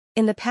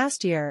In the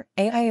past year,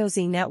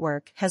 AIOZ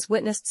network has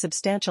witnessed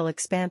substantial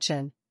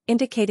expansion,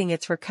 indicating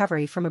its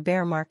recovery from a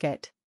bear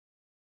market.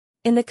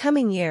 In the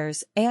coming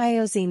years,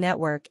 AIOZ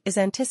network is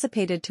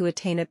anticipated to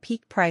attain a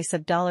peak price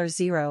of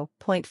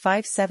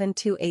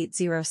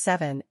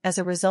 $0.572807 as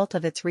a result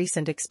of its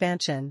recent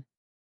expansion.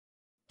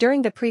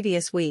 During the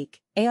previous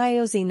week,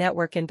 AIOZ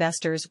network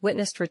investors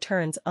witnessed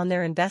returns on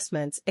their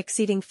investments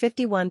exceeding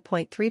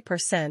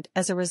 51.3%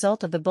 as a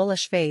result of the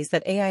bullish phase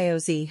that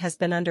AIOZ has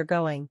been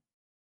undergoing.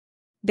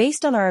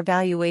 Based on our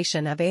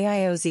evaluation of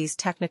AIOZ's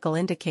technical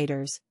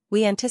indicators,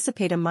 we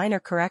anticipate a minor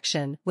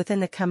correction within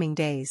the coming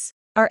days.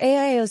 Our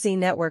AIOZ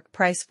network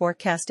price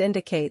forecast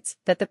indicates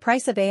that the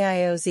price of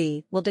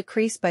AIOZ will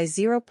decrease by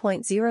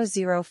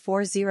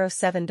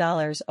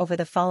 $0.00407 over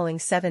the following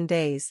 7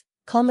 days,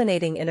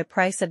 culminating in a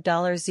price of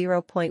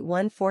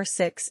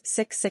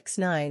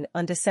 $0.146669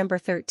 on December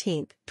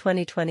 13,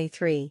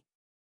 2023.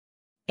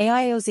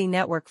 AIOZ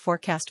network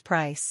forecast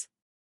price.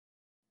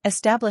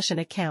 Establish an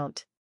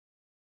account.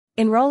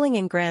 Enrolling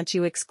in grants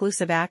you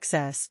exclusive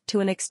access to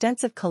an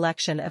extensive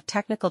collection of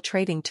technical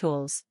trading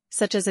tools,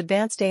 such as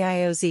advanced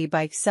AIOZ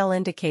buy-sell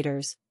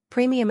indicators,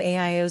 premium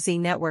AIOZ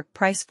network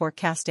price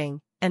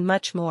forecasting, and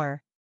much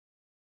more.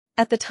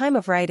 At the time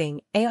of writing,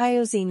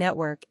 AIOZ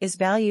network is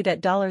valued at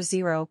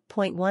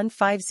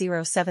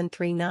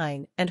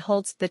 $0.150739 and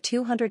holds the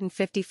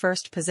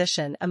 251st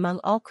position among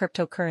all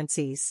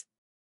cryptocurrencies.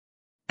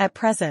 At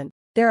present,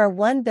 there are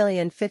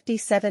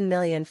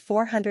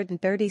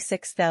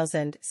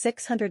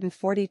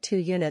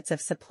 1,057,436,642 units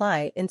of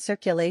supply in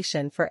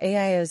circulation for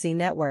AIOZ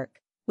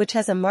network, which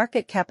has a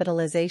market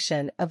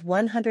capitalization of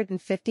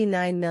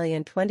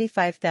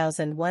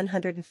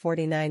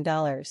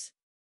 $159,025,149.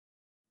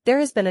 There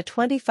has been a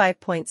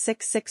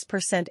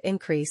 25.66%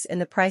 increase in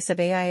the price of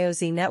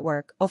AIOZ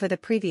network over the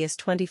previous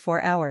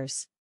 24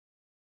 hours.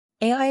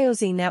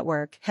 AIOZ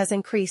network has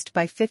increased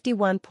by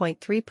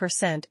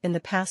 51.3% in the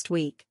past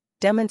week,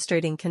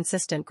 demonstrating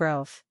consistent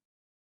growth.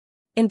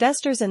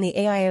 Investors in the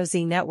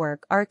AIOZ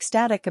network are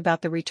ecstatic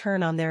about the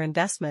return on their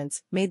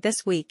investments made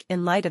this week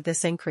in light of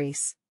this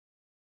increase.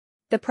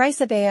 The price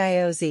of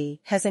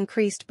AIOZ has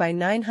increased by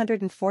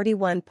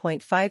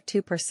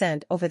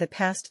 941.52% over the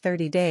past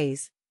 30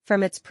 days,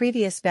 from its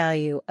previous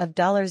value of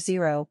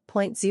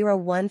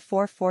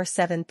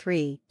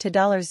 $0.014473 to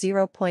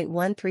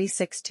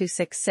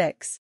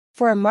 $0.136266.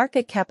 For a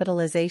market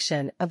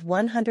capitalization of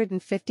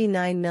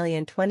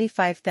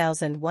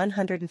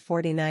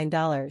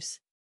 $159,025,149.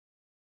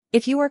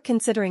 If you are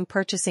considering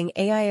purchasing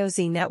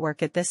AIOZ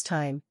network at this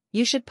time,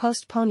 you should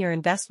postpone your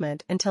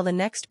investment until the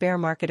next bear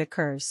market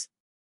occurs.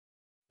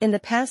 In the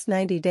past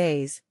 90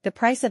 days, the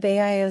price of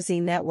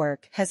AIOZ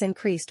network has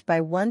increased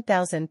by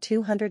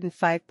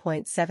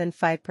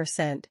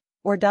 1,205.75%,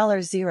 or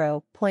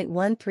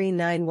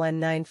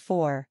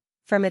 $0.139194.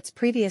 From its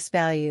previous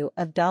value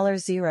of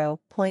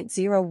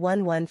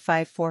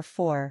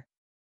 $0.011544.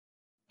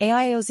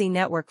 AIOZ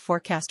network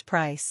forecast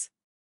price.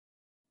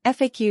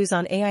 FAQs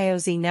on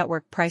AIOZ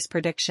network price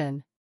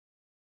prediction.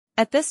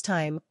 At this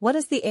time, what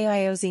is the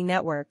AIOZ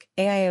network,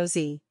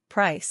 AIOZ,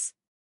 price?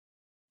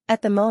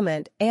 At the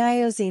moment,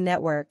 AIOZ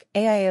network,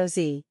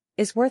 AIOZ,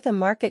 is worth a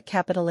market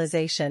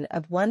capitalization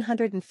of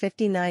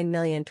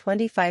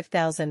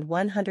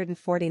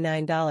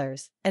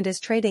 $159,025,149 and is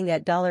trading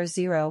at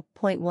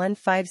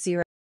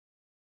 $0.150